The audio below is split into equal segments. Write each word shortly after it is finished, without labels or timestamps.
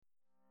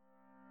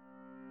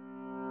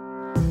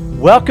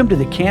Welcome to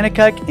the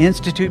Kanakuk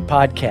Institute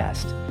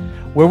podcast,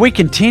 where we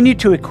continue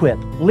to equip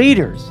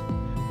leaders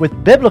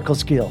with biblical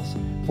skills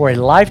for a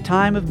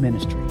lifetime of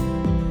ministry.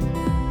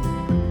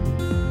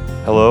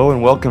 Hello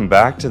and welcome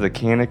back to the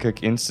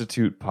Kanakuk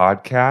Institute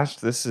podcast.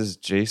 This is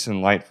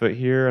Jason Lightfoot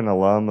here, an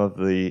alum of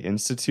the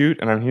Institute,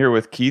 and I'm here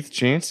with Keith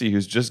Chansey,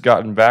 who's just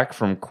gotten back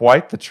from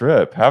quite the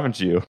trip,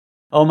 haven't you?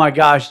 Oh my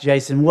gosh,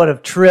 Jason, what a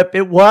trip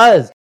it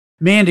was.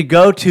 Man, to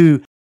go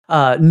to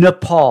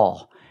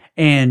Nepal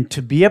and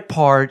to be a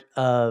part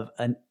of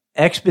an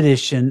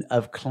expedition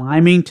of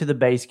climbing to the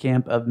base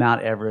camp of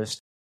Mount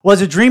Everest was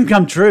a dream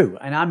come true.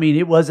 And I mean,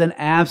 it was an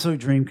absolute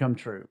dream come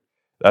true.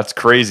 That's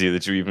crazy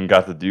that you even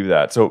got to do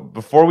that. So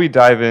before we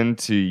dive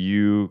into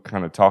you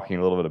kind of talking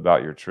a little bit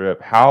about your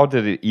trip, how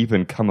did it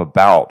even come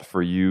about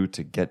for you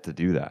to get to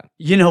do that?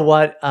 You know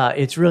what?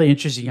 It's really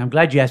interesting. I'm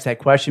glad you asked that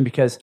question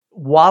because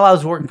while I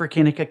was working for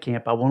Kanakuk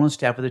Camp, I went on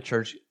staff with the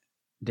church,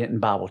 Denton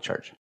Bible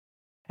Church.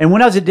 And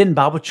when I was at Denton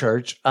Bible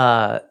Church,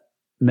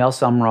 Mel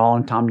Summerall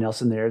and Tom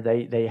Nelson there,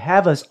 they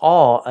have us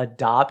all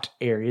adopt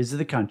areas of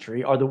the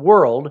country or the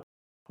world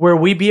where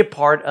we be a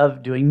part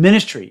of doing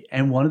ministry.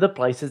 And one of the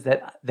places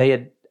that they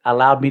had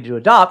allowed me to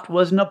adopt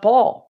was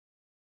Nepal.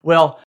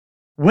 Well,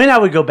 when I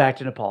would go back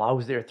to Nepal, I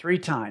was there 3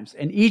 times.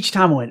 And each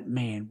time I went,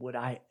 man, would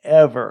I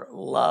ever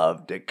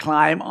love to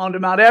climb onto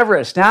Mount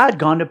Everest. Now, I'd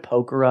gone to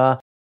Pokhara,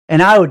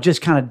 and I would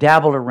just kind of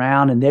dabble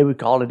around, and they would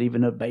call it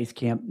even a base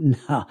camp.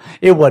 No,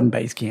 it wasn't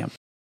base camp.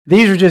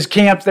 These were just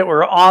camps that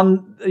were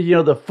on,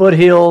 the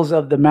foothills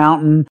of the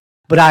mountain,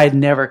 but I had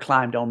never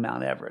climbed on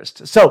Mount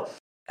Everest. So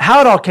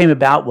how it all came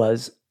about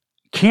was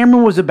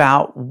Cameron was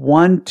about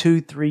 1,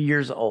 2, 3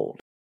 years old.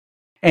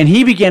 And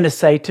he began to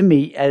say to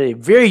me at a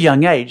very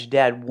young age,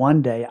 Dad,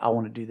 one day I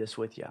want to do this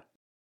with you.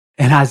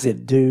 And I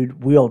said,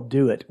 dude, we'll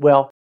do it.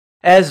 Well,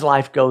 as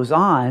life goes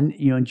on,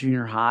 in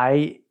junior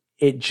high,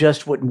 it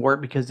just wouldn't work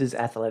because of his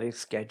athletic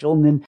schedule.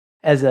 And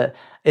then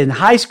in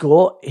high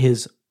school,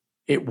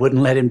 it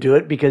wouldn't let him do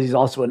it because he's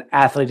also an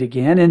athlete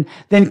again. And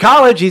then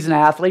college, he's an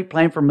athlete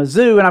playing for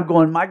Mizzou. And I'm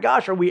going, my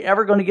gosh, are we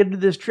ever going to get into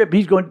this trip? And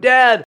he's going,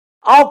 Dad,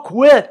 I'll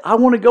quit. I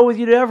want to go with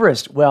you to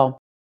Everest. Well,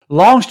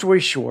 long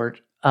story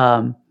short,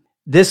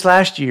 this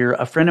last year,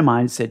 a friend of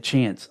mine said,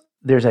 Chance,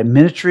 there's a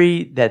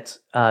ministry that's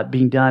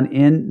being done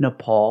in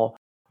Nepal.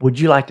 Would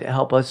you like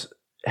to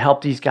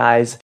help these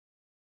guys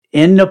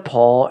in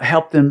Nepal,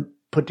 help them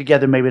put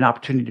together maybe an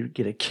opportunity to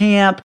get a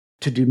camp,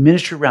 to do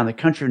ministry around the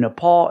country of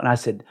Nepal? And I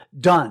said,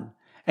 done.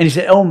 And he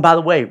said, oh, and by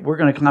the way, we're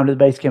going to climb to the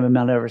base camp of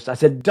Mount Everest. I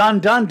said,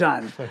 done.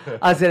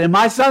 I said, and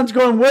my son's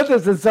going with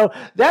us. And so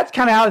that's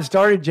kind of how it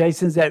started,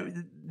 Jason, is that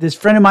this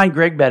friend of mine,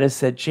 Greg Bettis,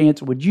 said,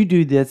 Chance, would you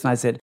do this? And I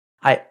said,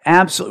 I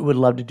absolutely would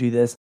love to do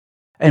this.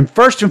 And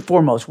first and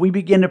foremost, we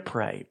begin to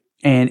pray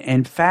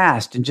and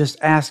fast and just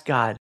ask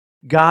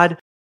God,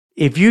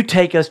 if you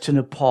take us to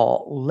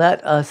Nepal,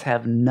 let us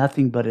have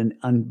nothing but an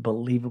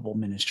unbelievable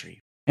ministry.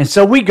 And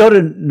so we go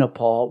to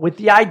Nepal with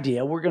the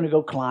idea we're going to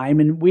go climb,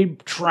 and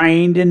we've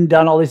trained and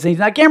done all these things.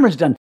 Now, Cameron's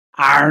done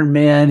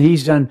Ironman.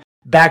 He's done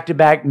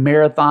back-to-back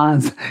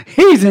marathons.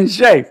 He's in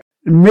shape.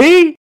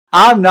 Me,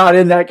 I'm not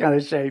in that kind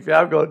of shape.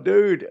 I'm going,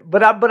 dude.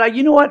 But I,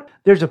 you know what?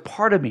 There's a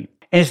part of me,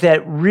 and it's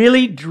that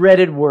really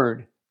dreaded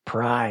word,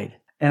 pride.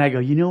 And I go,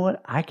 you know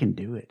what? I can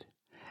do it.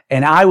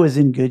 And I was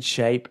in good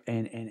shape,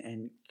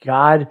 and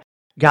God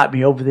got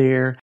me over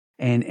there,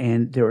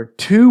 and there were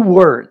 2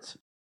 words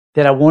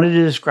that I wanted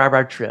to describe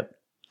our trip.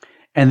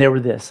 And they were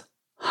this,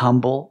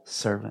 humble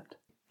servant.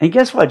 And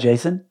guess what,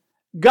 Jason?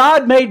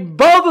 God made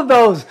both of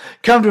those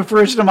come to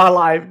fruition in my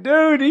life.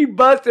 Dude, he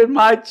busted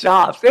my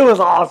chops. It was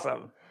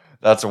awesome.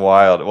 That's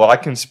wild. Well, I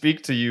can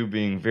speak to you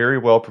being very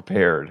well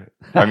prepared.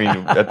 I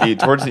mean,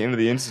 towards the end of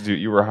the Institute,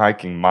 you were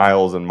hiking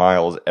miles and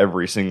miles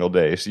every single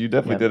day. So you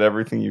definitely did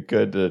everything you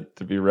could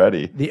to be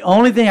ready. The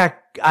only thing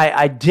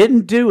I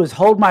didn't do was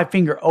hold my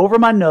finger over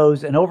my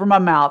nose and over my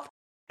mouth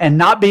and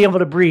not be able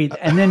to breathe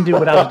and then do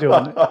what I was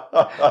doing.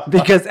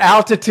 Because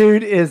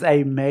altitude is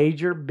a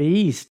major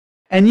beast.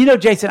 And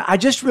Jason, I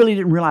just really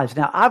didn't realize.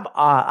 Now,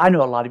 I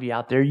know a lot of you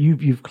out there.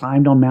 You've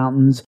climbed on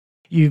mountains.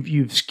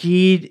 You've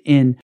skied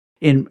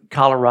in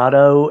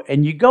Colorado,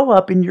 and you go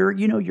up and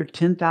you're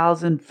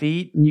 10,000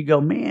 feet, and you go,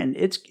 man,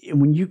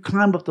 when you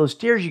climb up those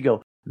stairs, you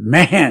go,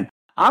 man,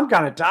 I'm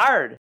kind of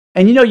tired.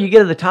 And you get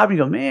to the top and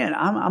you go, man,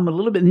 I'm a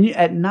little bit. And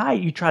at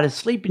night you try to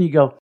sleep and you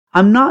go,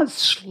 I'm not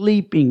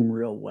sleeping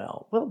real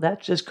well. Well,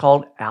 that's just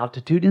called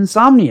altitude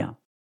insomnia.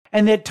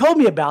 And they told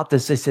me about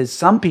this. They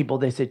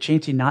said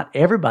Chancey, not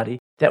everybody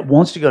that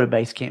wants to go to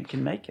base camp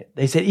can make it.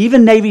 They said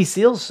even Navy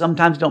SEALs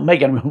sometimes don't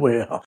make it. I mean,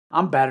 well,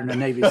 I'm better than a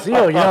Navy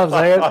SEAL, you know what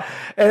I'm saying?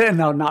 And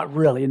no, not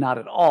really, not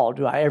at all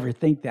do I ever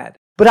think that.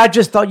 But I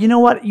just thought, you know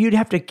what? You'd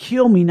have to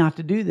kill me not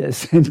to do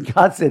this. And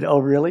God said, oh,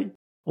 really?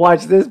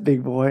 Watch this,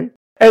 big boy.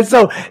 And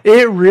so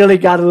it really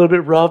got a little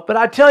bit rough. But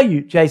I tell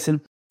you, Jason,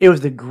 it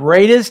was the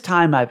greatest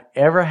time I've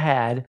ever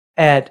had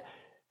at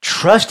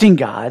trusting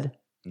God,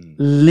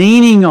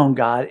 leaning on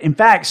God. In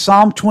fact,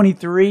 Psalm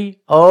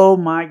 23, oh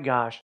my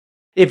gosh.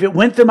 If it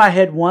went through my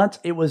head once,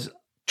 it was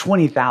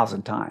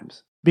 20,000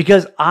 times.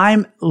 because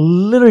I'm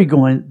literally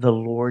going, the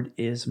Lord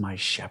is my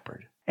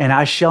shepherd and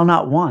I shall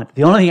not want.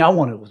 The only thing I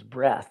wanted was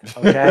breath.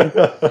 Okay.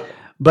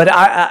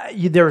 But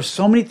there were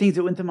so many things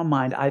that went through my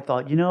mind. I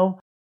thought,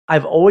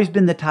 I've always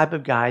been the type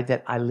of guy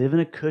that I live in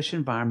a cush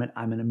environment.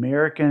 I'm an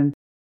American.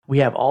 We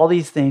have all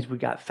these things. We've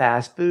got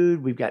fast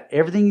food. We've got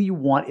everything you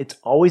want. It's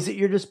always at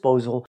your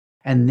disposal.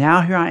 And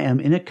now here I am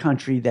in a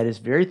country that is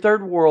very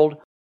third world,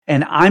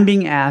 and I'm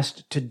being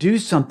asked to do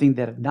something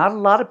that not a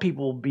lot of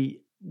people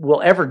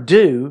will ever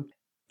do.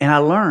 And I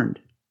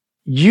learned,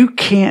 you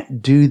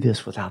can't do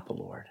this without the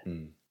Lord.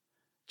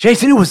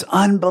 Jason, it was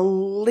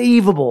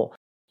unbelievable.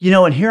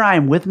 And here I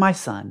am with my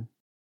son,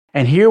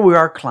 and here we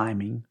are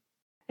climbing,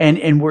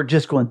 and we're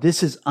just going,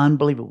 this is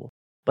unbelievable.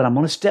 But I'm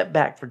going to step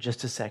back for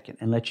just a second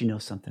and let you know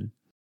something.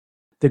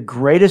 The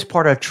greatest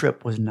part of our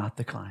trip was not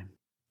the climb.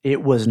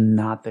 It was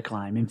not the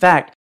climb. In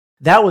fact,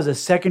 that was a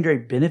secondary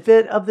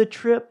benefit of the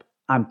trip.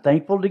 I'm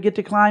thankful to get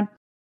to climb.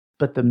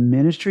 But the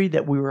ministry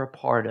that we were a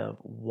part of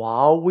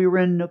while we were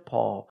in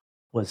Nepal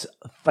was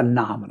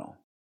phenomenal.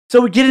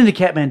 So we get into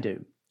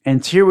Kathmandu.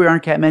 And here we are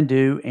in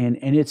Kathmandu. And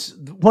it's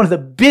one of the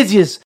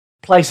busiest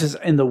places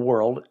in the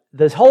world.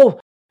 This whole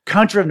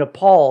country of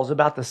Nepal is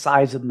about the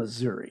size of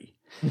Missouri.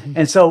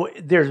 And so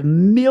there's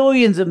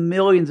millions and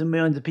millions and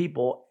millions of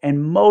people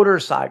and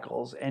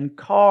motorcycles and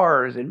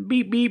cars and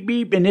beep, beep,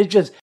 beep. And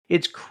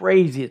it's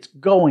crazy. It's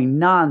going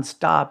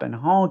nonstop and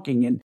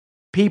honking and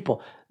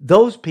people.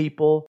 Those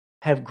people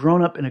have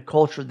grown up in a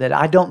culture that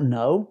I don't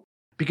know,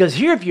 because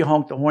here, if you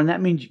honk the horn, that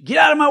means get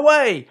out of my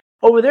way.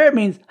 Over there, it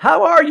means,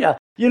 how are you?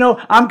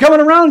 I'm coming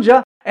around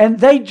you. And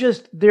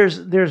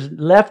there's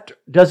left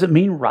doesn't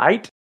mean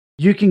right.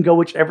 You can go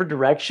whichever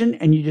direction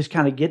and you just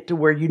kind of get to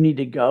where you need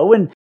to go.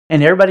 And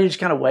everybody just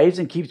kind of waves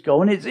and keeps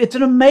going. It's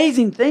an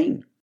amazing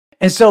thing.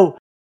 And so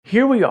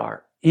here we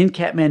are in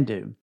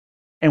Kathmandu,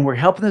 and we're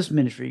helping this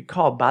ministry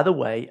called, by the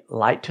way,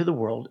 Light to the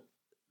World.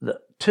 The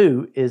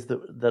 2 is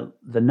the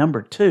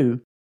number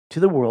 2 to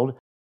the world.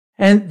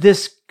 And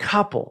this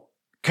couple,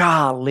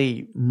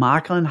 golly,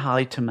 Michael and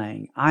Holly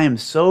Tamang, I am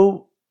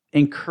so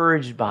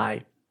encouraged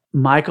by.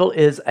 Michael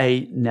is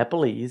a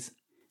Nepalese.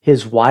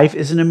 His wife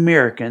is an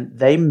American.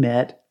 They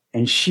met,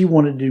 and she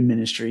wanted to do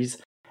ministries.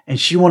 And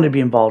she wanted to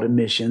be involved in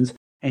missions.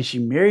 And she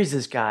marries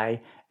this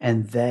guy,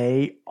 and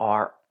they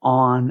are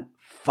on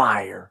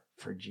fire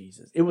for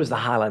Jesus. It was the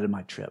highlight of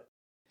my trip,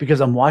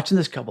 because I'm watching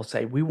this couple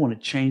say, we want to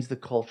change the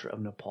culture of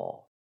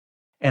Nepal.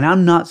 And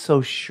I'm not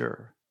so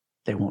sure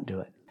they won't do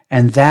it.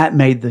 And that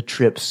made the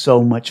trip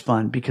so much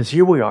fun, because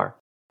here we are,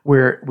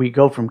 where we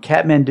go from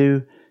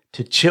Kathmandu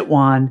to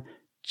Chitwan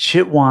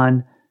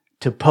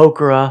to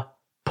Pokhara,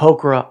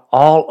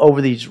 all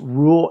over these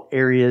rural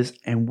areas.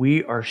 And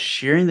we are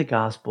sharing the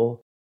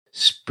gospel,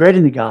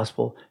 spreading the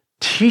gospel,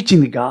 teaching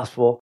the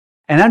gospel.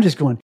 And I'm just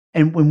going,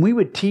 and when we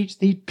would teach,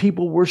 these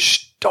people were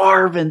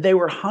starving. They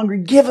were hungry.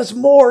 Give us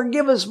more,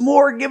 give us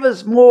more, give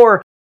us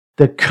more.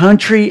 The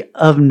country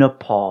of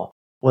Nepal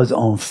was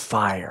on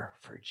fire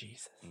for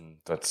Jesus.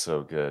 That's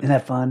so good. Isn't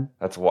that fun?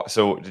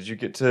 So did you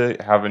get to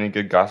have any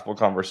good gospel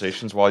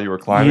conversations while you were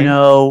climbing?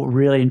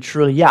 Really and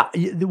truly. Yeah.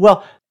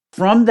 Well,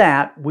 from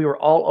that, we were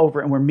all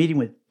over, and we're meeting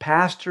with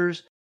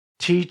pastors,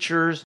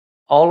 teachers,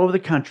 all over the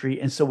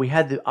country. And so we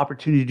had the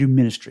opportunity to do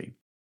ministry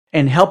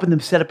and helping them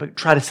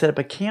try to set up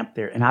a camp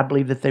there. And I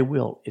believe that they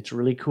will. It's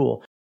really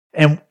cool.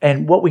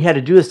 And what we had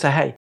to do is say,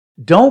 hey,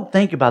 don't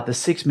think about the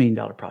 $6 million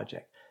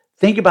project.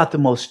 Think about the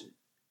most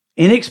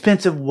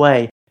inexpensive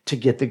way to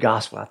get the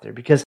gospel out there,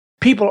 because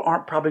people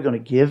aren't probably going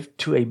to give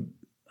to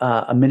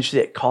a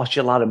ministry that costs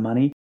you a lot of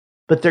money,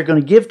 but they're going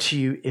to give to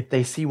you if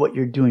they see what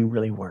you're doing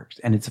really works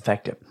and it's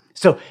effective.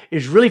 So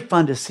it's really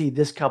fun to see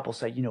this couple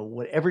say,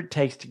 whatever it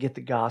takes to get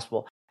the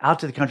gospel out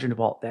to the country of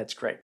Nepal, that's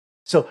great.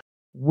 So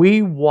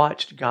we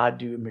watched God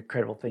do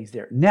incredible things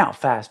there. Now,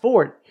 fast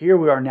forward, here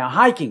we are now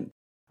hiking.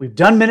 We've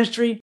done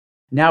ministry.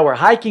 Now we're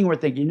hiking. We're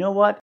thinking, you know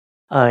what?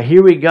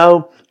 Here we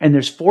go. And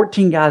there's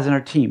 14 guys on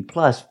our team,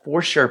 plus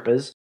 4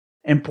 Sherpas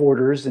and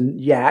porters and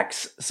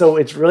yaks. So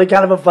it's really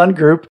kind of a fun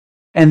group.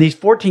 And these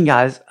 14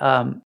 guys,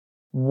 Cameron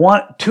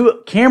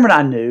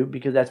I knew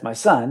because that's my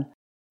son.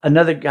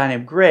 Another guy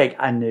named Greg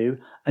I knew.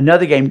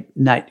 Another guy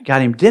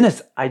named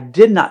Dennis I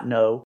did not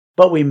know,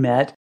 but we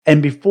met.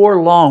 And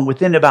before long,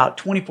 within about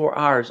 24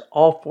 hours,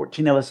 all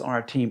 14 of us on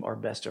our team are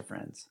best of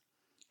friends.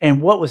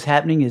 And what was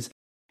happening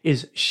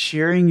is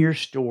sharing your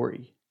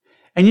story.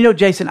 And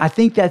Jason, I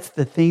think that's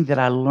the thing that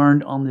I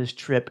learned on this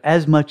trip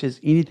as much as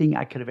anything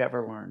I could have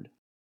ever learned.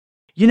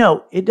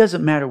 It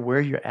doesn't matter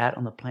where you're at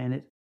on the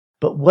planet,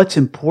 but what's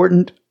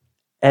important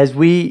as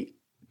we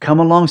come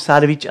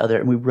alongside of each other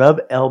and we rub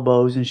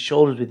elbows and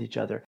shoulders with each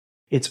other,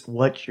 it's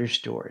what's your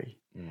story.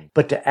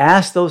 But to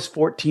ask those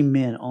 14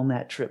 men on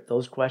that trip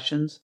those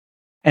questions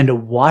and to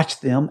watch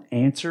them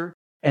answer,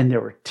 and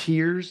there were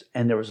tears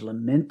and there was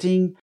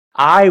lamenting,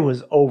 I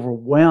was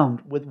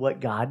overwhelmed with what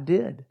God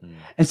did.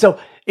 And so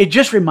it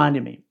just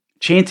reminded me,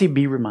 Chancey,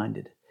 be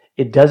reminded,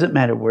 it doesn't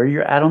matter where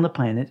you're at on the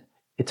planet.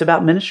 It's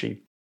about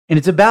ministry. And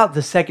it's about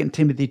the 2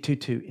 Timothy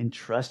 2:2,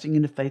 entrusting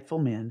into faithful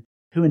men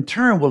who in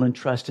turn will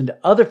entrust into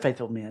other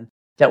faithful men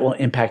that will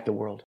impact the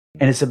world.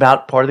 And it's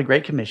about part of the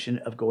Great Commission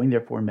of going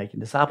therefore and making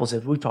disciples.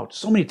 As we've talked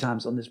so many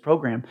times on this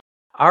program,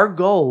 our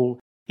goal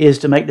is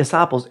to make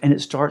disciples, and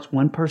it starts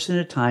one person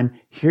at a time,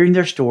 hearing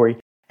their story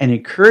and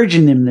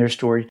encouraging them in their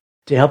story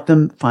to help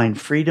them find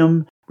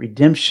freedom,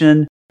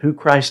 redemption, who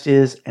Christ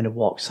is, and to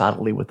walk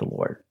solidly with the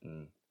Lord.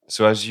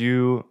 So as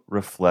you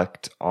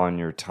reflect on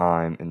your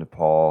time in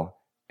Nepal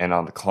and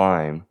on the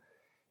climb,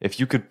 if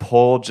you could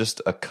pull just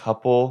a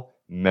couple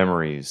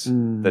memories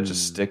that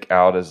just stick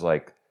out as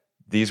like,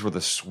 these were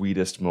the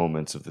sweetest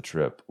moments of the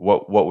trip,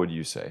 what would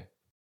you say?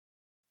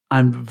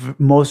 I'm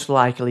most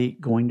likely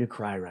going to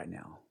cry right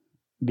now,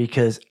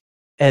 because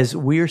as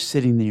we're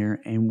sitting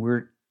there and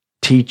we're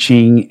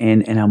teaching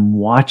and I'm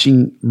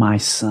watching my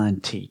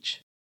son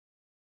teach,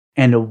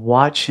 and to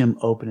watch him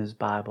open his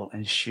Bible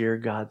and share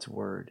God's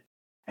word,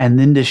 and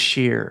then to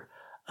share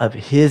of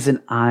his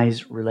and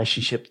I's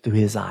relationship through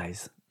his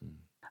eyes.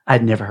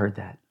 I'd never heard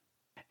that.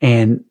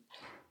 And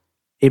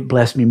it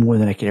blessed me more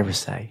than I could ever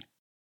say.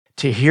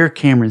 To hear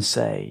Cameron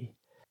say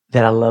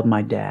that I love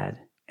my dad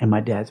and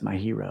my dad's my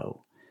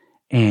hero,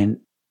 and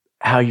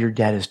how your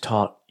dad has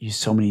taught you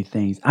so many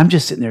things. I'm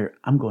just sitting there,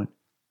 I'm going,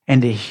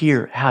 and to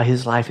hear how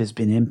his life has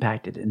been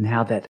impacted and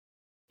how that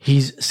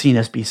he's seen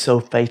us be so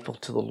faithful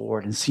to the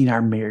Lord and seen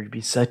our marriage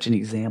be such an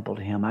example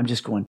to him. I'm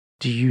just going,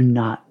 do you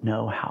not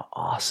know how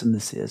awesome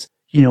this is?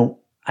 You know,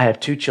 I have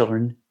two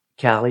children,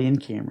 Callie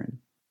and Cameron.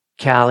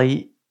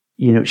 Callie,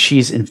 you know,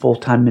 she's in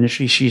full-time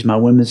ministry. She's my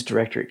women's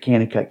director at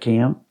Kanakuk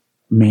Camp.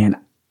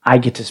 Man, I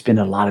get to spend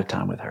a lot of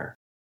time with her.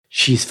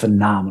 She's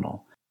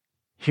phenomenal.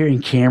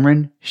 Hearing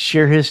Cameron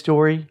share his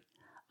story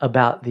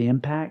about the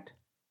impact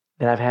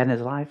that I've had in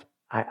his life,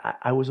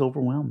 I was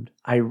overwhelmed.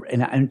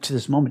 And to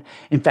this moment,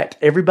 in fact,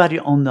 everybody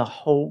on the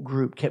whole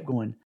group kept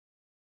going,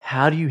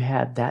 how do you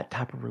have that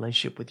type of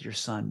relationship with your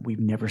son? We've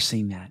never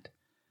seen that.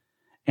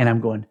 And I'm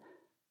going,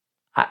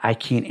 I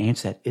can't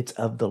answer that. It's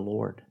of the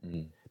Lord.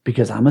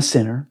 Because I'm a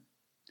sinner.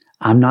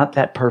 I'm not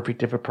that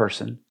perfect of a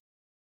person.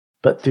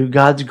 But through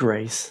God's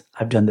grace,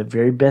 I've done the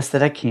very best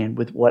that I can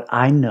with what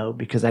I know,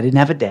 because I didn't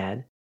have a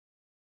dad.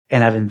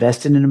 And I've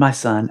invested into my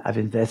son. I've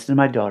invested in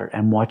my daughter.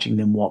 I'm watching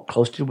them walk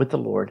closely with the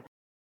Lord.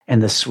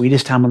 And the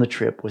sweetest time on the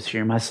trip was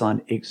hearing my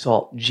son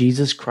exalt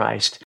Jesus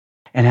Christ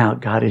and how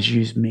God has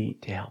used me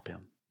to help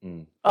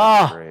him.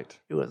 Great.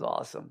 It was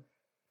awesome.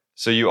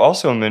 So you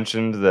also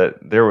mentioned that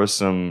there was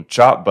some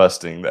chop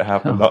busting that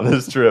happened on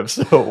this trip.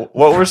 So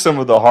what were some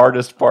of the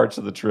hardest parts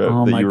of the trip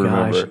that you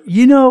remember?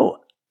 You know,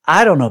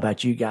 I don't know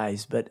about you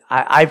guys, but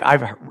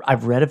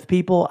I've read of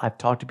people, I've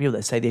talked to people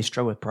that say they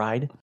struggle with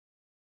pride.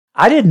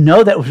 I didn't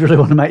know that was really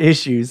one of my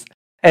issues.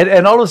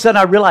 And all of a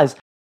sudden I realized,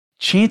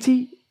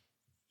 Chancey,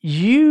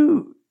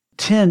 you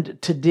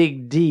tend to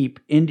dig deep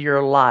into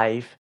your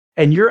life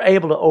and you're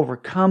able to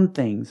overcome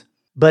things.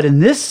 But in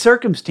this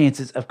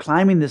circumstances of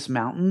climbing this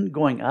mountain,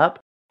 going up,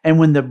 and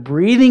when the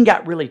breathing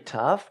got really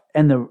tough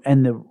and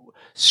the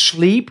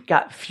sleep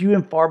got few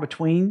and far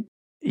between,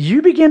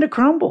 you began to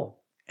crumble.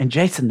 And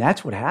Jason,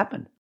 that's what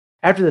happened.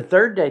 After the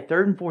third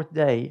and fourth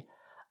day,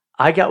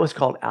 I got what's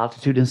called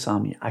altitude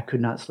insomnia. I could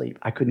not sleep.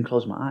 I couldn't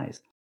close my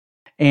eyes.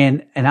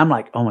 And I'm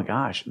like, oh my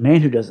gosh,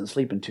 man who doesn't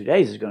sleep in 2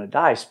 days is going to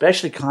die,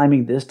 especially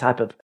climbing this type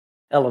of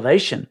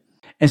elevation.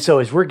 And so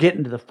as we're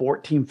getting to the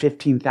 14,000,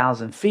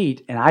 15,000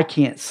 feet and I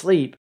can't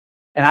sleep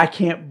and I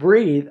can't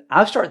breathe,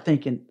 I start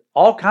thinking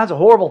all kinds of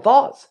horrible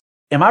thoughts.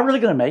 Am I really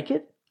going to make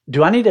it?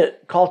 Do I need to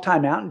call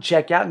time out and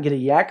check out and get a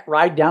yak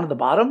ride down to the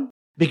bottom?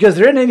 Because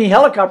there isn't any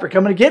helicopter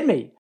coming to get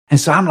me. And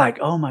so I'm like,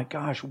 oh my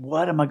gosh,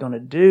 what am I going to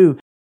do?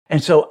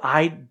 And so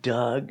I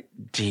dug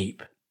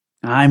deep.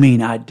 I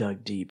mean, I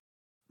dug deep.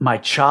 My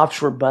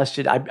chops were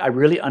busted. I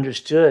really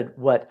understood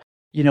what,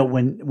 you know,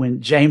 when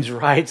James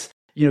writes,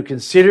 you know,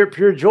 consider it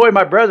pure joy,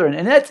 my brethren.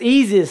 And that's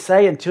easy to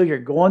say until you're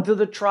going through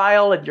the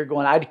trial and you're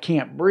going, I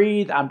can't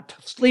breathe. I'm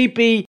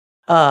sleepy.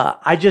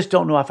 I just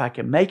don't know if I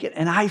can make it.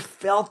 And I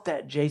felt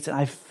that, Jason.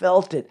 I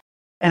felt it.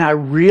 And I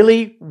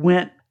really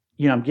went,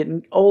 you know, I'm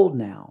getting old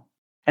now.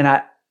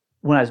 And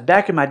when I was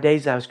back in my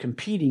days, I was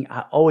competing.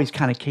 I always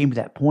kind of came to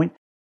that point,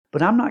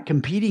 but I'm not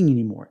competing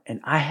anymore.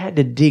 And I had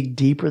to dig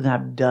deeper than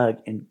I've dug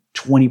in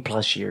 20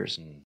 plus years.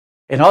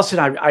 And all of a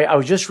sudden, I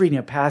was just reading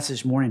a passage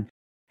this morning.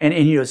 And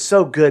you know, it's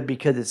so good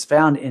because it's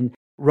found in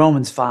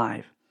Romans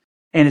 5.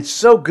 And it's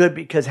so good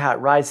because how it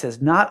writes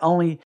says, not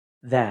only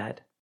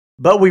that,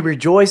 but we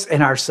rejoice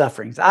in our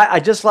sufferings. I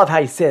just love how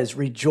he says,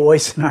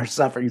 rejoice in our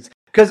sufferings.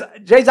 Because,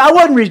 Jason, I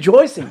wasn't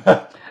rejoicing.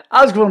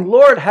 I was going,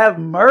 Lord, have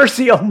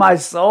mercy on my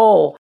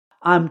soul.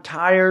 I'm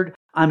tired.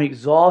 I'm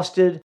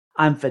exhausted.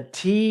 I'm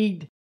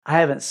fatigued. I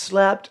haven't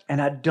slept.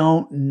 And I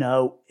don't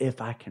know if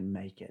I can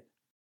make it.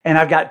 And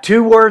I've got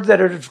 2 words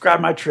that are to describe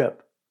my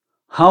trip.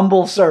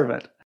 Humble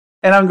servant.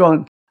 And I'm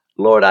going,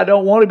 Lord, I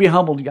don't want to be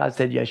humbled. And God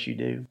said, yes, you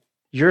do.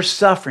 Your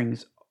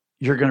sufferings,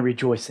 you're going to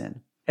rejoice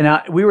in.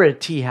 And we were at a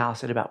tea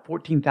house at about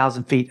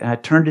 14,000 feet. And I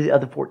turned to the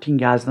other 14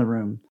 guys in the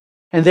room.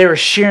 And they were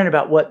sharing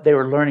about what they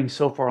were learning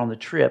so far on the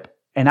trip.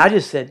 And I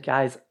just said,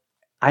 guys,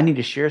 I need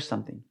to share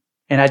something.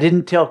 And I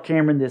didn't tell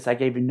Cameron this. I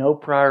gave him no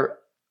prior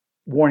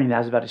warning that I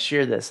was about to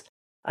share this.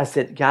 I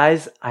said,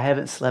 guys, I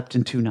haven't slept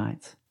in 2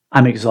 nights.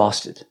 I'm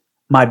exhausted.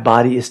 My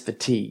body is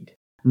fatigued.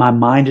 My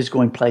mind is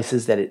going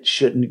places that it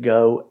shouldn't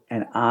go,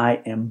 and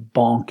I am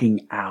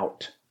bonking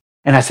out.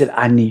 And I said,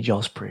 I need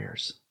y'all's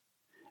prayers.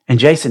 And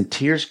Jason,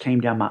 tears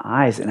came down my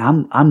eyes, and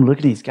I'm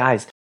looking at these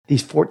guys,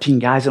 these 14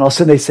 guys, and all of a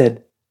sudden they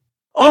said,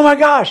 oh my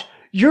gosh,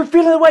 you're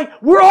feeling the way.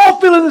 We're all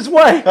feeling this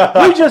way.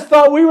 We just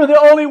thought we were the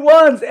only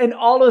ones. And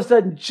all of a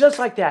sudden, just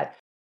like that,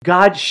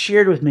 God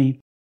shared with me,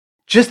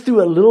 just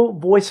through a little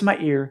voice in my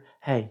ear,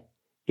 hey,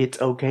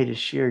 it's okay to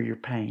share your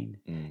pain.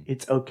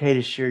 It's okay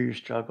to share your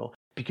struggle.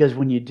 Because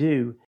when you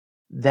do,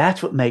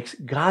 that's what makes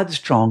God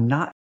strong.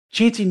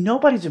 Chancey,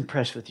 nobody's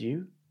impressed with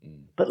you,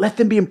 but let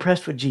them be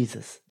impressed with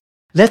Jesus.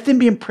 Let them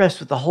be impressed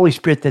with the Holy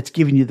Spirit that's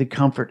giving you the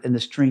comfort and the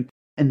strength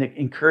and the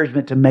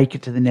encouragement to make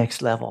it to the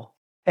next level.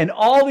 And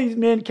all these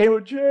men came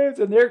with James,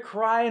 and they're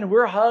crying, and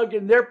we're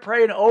hugging, they're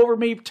praying over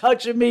me,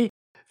 touching me.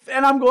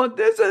 And I'm going,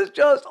 this is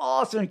just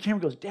awesome. And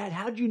Cameron goes, Dad,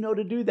 how'd you know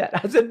to do that?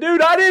 I said,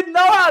 dude, I didn't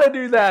know how to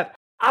do that.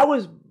 I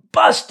was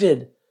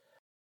busted.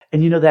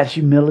 And you know that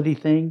humility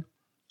thing?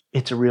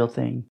 It's a real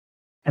thing.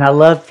 And I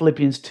love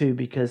Philippians 2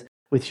 because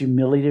with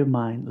humility of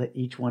mind, let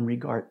each one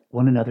regard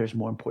one another as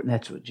more important.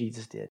 That's what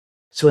Jesus did.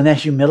 So in that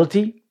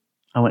humility,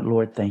 I went,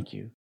 Lord, thank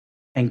you.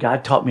 And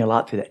God taught me a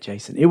lot through that,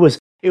 Jason. It was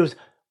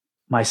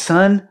my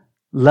son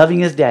loving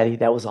his daddy.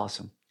 That was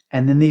awesome.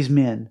 And then these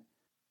men,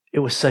 it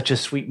was such a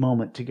sweet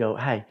moment to go,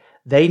 hey,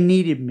 they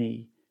needed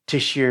me to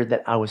share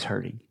that I was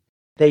hurting.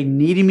 They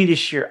needed me to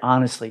share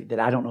honestly that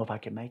I don't know if I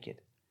can make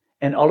it.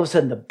 And all of a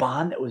sudden, the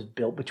bond that was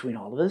built between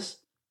all of us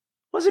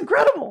was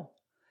incredible.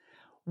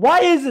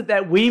 Why is it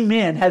that we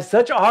men have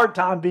such a hard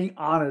time being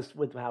honest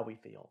with how we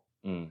feel?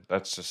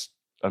 That's just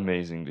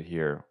amazing to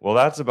hear. Well,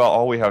 that's about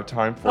all we have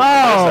time for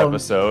this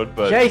episode.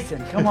 But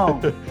Jason, come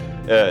on.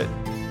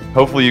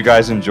 Hopefully you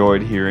guys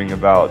enjoyed hearing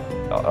about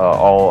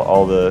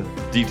all the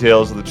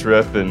details of the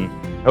trip, and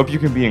hope you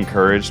can be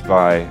encouraged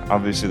by,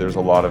 obviously there's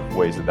a lot of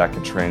ways that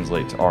can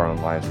translate to our own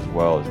lives as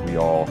well, as we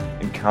all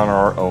encounter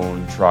our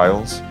own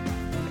trials,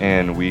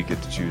 and we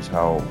get to choose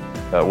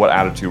what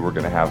attitude we're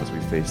going to have as we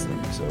face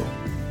them. So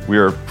we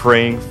are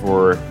praying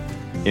for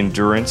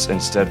endurance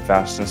and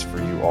steadfastness for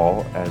you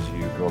all as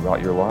you go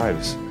about your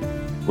lives.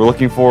 We're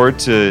looking forward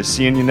to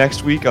seeing you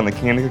next week on the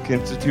Kanakuk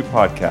Institute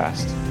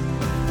podcast.